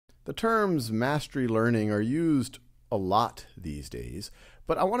The terms mastery learning are used a lot these days,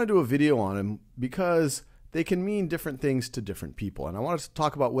 but I want to do a video on them because they can mean different things to different people, and I want to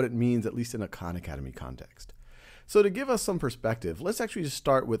talk about what it means, at least in a Khan Academy context. So to give us some perspective, let's actually just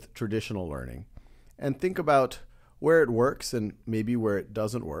start with traditional learning and think about where it works and maybe where it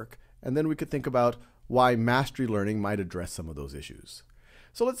doesn't work, and then we could think about why mastery learning might address some of those issues.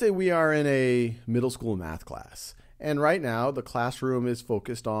 So let's say we are in a middle school math class, and right now the classroom is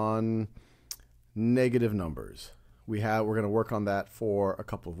focused on negative numbers. We're going to work on that for a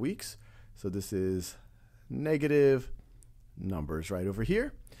couple of weeks. So this is negative numbers right over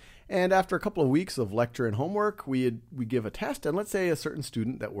here. And after a couple of weeks of lecture and homework, we give a test, and let's say a certain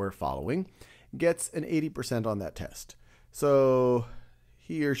student that we're following gets an 80% on that test. So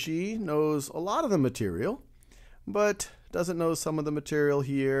he or she knows a lot of the material, but doesn't know some of the material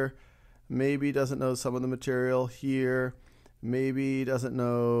here, maybe doesn't know some of the material here, maybe doesn't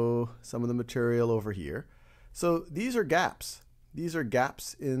know some of the material over here. So these are gaps. These are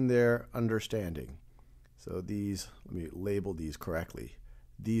gaps in their understanding. So these, let me label these correctly.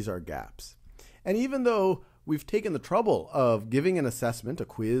 These are gaps. And even though we've taken the trouble of giving an assessment, a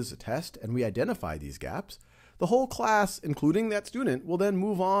quiz, a test, and we identify these gaps, the whole class, including that student, will then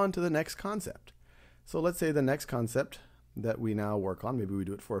move on to the next concept. So let's say the next concept that we now work on, maybe we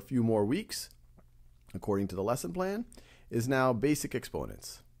do it for a few more weeks, according to the lesson plan, is now basic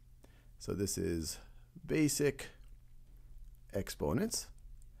exponents. So this is basic exponents.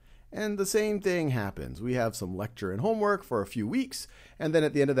 And the same thing happens. We have some lecture and homework for a few weeks, and then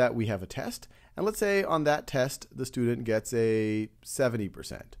at the end of that we have a test. And let's say on that test the student gets a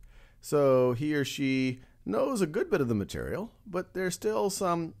 70%. So he or she knows a good bit of the material, but there's still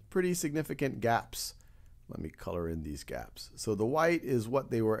some pretty significant gaps. Let me color in these gaps. So the white is what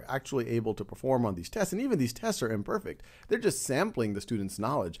they were actually able to perform on these tests, and even these tests are imperfect. They're just sampling the student's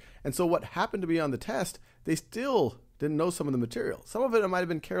knowledge. And so what happened to be on the test, they still didn't know some of the material. Some of it might have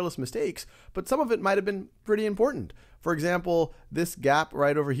been careless mistakes, but some of it might have been pretty important. For example, this gap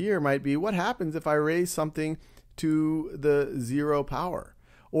right over here might be, what happens if I raise something to the 0 power?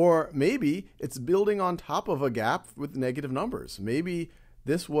 Or maybe it's building on top of a gap with negative numbers. Maybe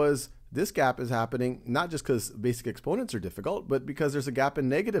this gap is happening not just because basic exponents are difficult, but because there's a gap in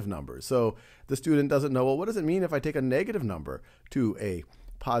negative numbers. So the student doesn't know, well, what does it mean if I take a negative number to a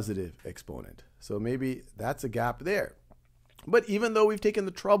positive exponent? So maybe that's a gap there. But even though we've taken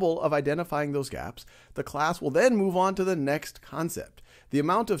the trouble of identifying those gaps, the class will then move on to the next concept. The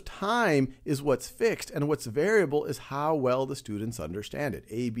amount of time is what's fixed, and what's variable is how well the students understand it,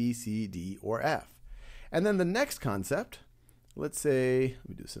 A, B, C, D, or F. And then the next concept, let's say, let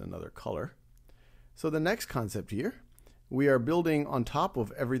me do this in another color. So the next concept here, we are building on top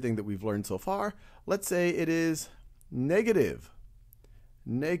of everything that we've learned so far. Let's say it is negative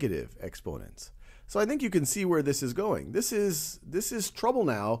exponents. So I think you can see where this is going. This is trouble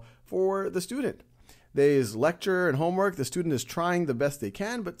now for the student. There's lecture and homework. The student is trying the best they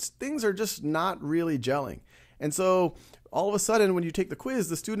can, but things are just not really gelling. And so all of a sudden, when you take the quiz,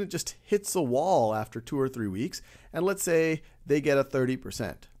 the student just hits a wall after 2 or 3 weeks, and let's say they get a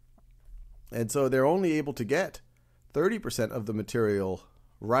 30%. And so they're only able to get 30% of the material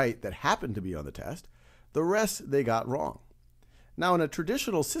right that happened to be on the test. The rest they got wrong. Now, in a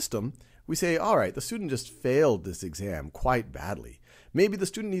traditional system, we say, all right, the student just failed this exam quite badly. Maybe the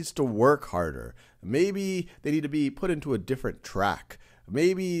student needs to work harder. Maybe they need to be put into a different track.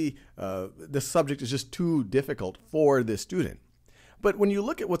 Maybe the subject is just too difficult for this student. But when you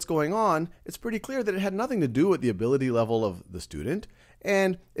look at what's going on, it's pretty clear that it had nothing to do with the ability level of the student,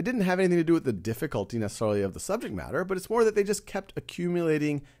 and it didn't have anything to do with the difficulty necessarily of the subject matter, but it's more that they just kept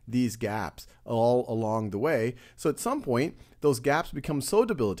accumulating these gaps all along the way. So at some point, those gaps become so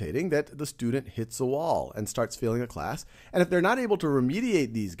debilitating that the student hits a wall and starts failing a class. And if they're not able to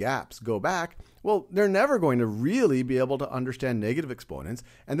remediate these gaps, go back, well, they're never going to really be able to understand negative exponents,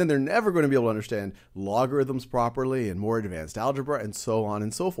 and then they're never going to be able to understand logarithms properly and more advanced algebra and so on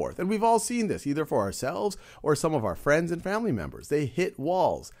and so forth. And we've all seen this either for ourselves or some of our friends and family members. They hit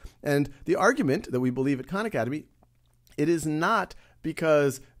walls. And the argument that we believe at Khan Academy, it is not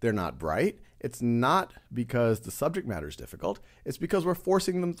because they're not bright. It's not because the subject matter is difficult. It's because we're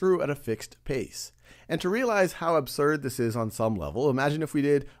forcing them through at a fixed pace. And to realize how absurd this is on some level, imagine if we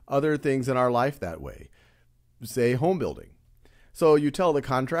did other things in our life that way. Say home building. So you tell the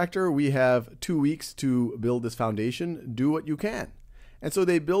contractor, we have 2 weeks to build this foundation, do what you can. And so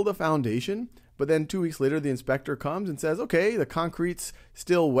they build a foundation, but then 2 weeks later the inspector comes and says, okay, the concrete's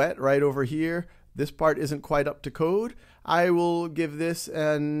still wet right over here. This part isn't quite up to code. I will give this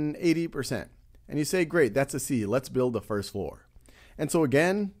an 80%. And you say, great, that's a C. Let's build the first floor. And so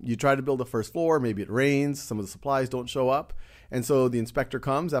again, you try to build the first floor, maybe it rains, some of the supplies don't show up. And so the inspector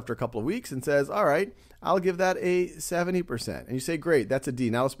comes after a couple of weeks and says, all right, I'll give that a 70%. And you say, great, that's a D.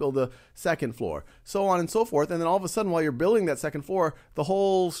 Now let's build the second floor, so on and so forth. And then all of a sudden, while you're building that second floor, the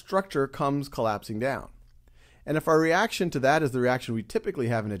whole structure comes collapsing down. And if our reaction to that is the reaction we typically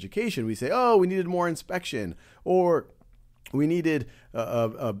have in education, we say, oh, we needed more inspection, or we needed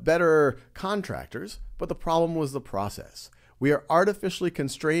better contractors, but the problem was the process. We are artificially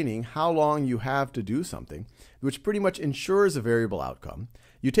constraining how long you have to do something, which pretty much ensures a variable outcome.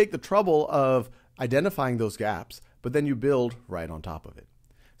 You take the trouble of identifying those gaps, but then you build right on top of it.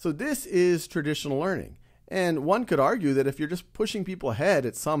 So this is traditional learning. And one could argue that if you're just pushing people ahead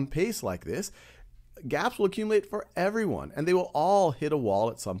at some pace like this, gaps will accumulate for everyone, and they will all hit a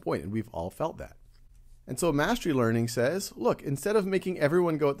wall at some point, and we've all felt that. And so mastery learning says, look, instead of making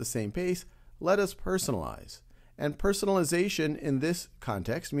everyone go at the same pace, let us personalize. And personalization in this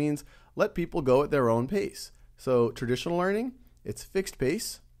context means let people go at their own pace. So traditional learning, it's fixed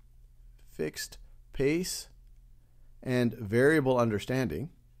pace, and variable understanding,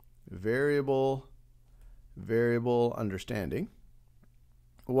 variable understanding,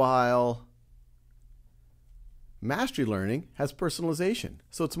 while mastery learning has personalization.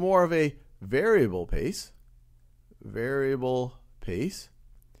 So it's more of a variable pace,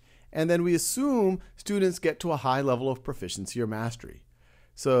 and then we assume students get to a high level of proficiency or mastery.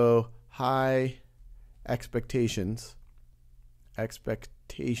 So high expectations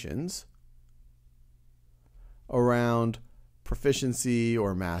around proficiency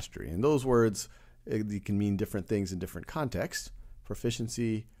or mastery. And those words, they can mean different things in different contexts,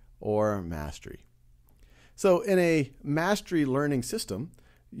 proficiency or mastery. So in a mastery learning system,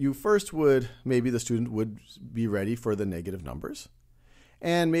 you first maybe the student would be ready for the negative numbers.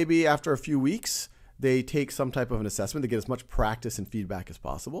 And maybe after a few weeks, they take some type of an assessment. They get as much practice and feedback as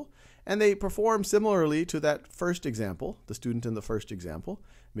possible. And they perform similarly to that first example, the student in the first example.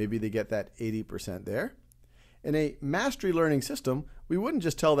 Maybe they get that 80% there. In a mastery learning system, we wouldn't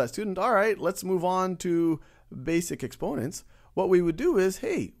just tell that student, all right, let's move on to basic exponents. What we would do is,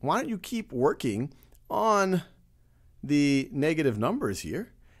 hey, why don't you keep working on the negative numbers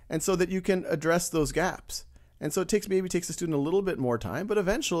here, and so that you can address those gaps. And so maybe takes the student a little bit more time, but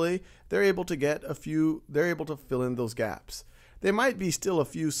eventually they're able to fill in those gaps. There might be still a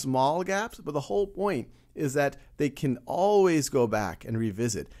few small gaps, but the whole point is that they can always go back and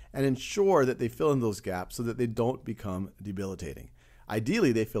revisit and ensure that they fill in those gaps so that they don't become debilitating.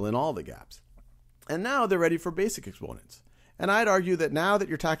 Ideally, they fill in all the gaps. And now they're ready for basic exponents. And I'd argue that now that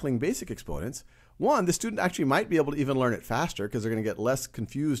you're tackling basic exponents, one, the student actually might be able to even learn it faster because they're going to get less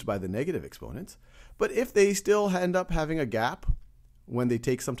confused by the negative exponents. But if they still end up having a gap when they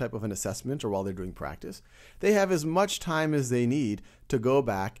take some type of an assessment or while they're doing practice, they have as much time as they need to go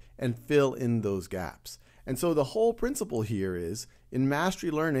back and fill in those gaps. And so the whole principle here is, in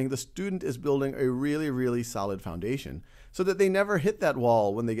mastery learning, the student is building a really, really solid foundation so that they never hit that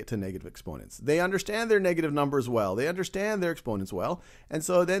wall when they get to negative exponents. They understand their negative numbers well. They understand their exponents well. And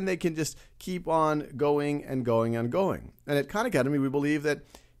so then they can just keep on going and going and going. And at Khan Academy, we believe that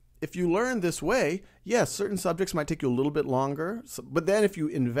if you learn this way, yes, certain subjects might take you a little bit longer, but then if you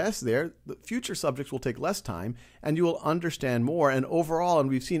invest there, the future subjects will take less time and you will understand more. And overall, and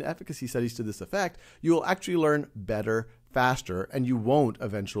we've seen efficacy studies to this effect, you will actually learn better, faster, and you won't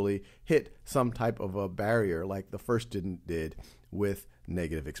eventually hit some type of a barrier like the first student did with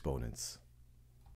negative exponents.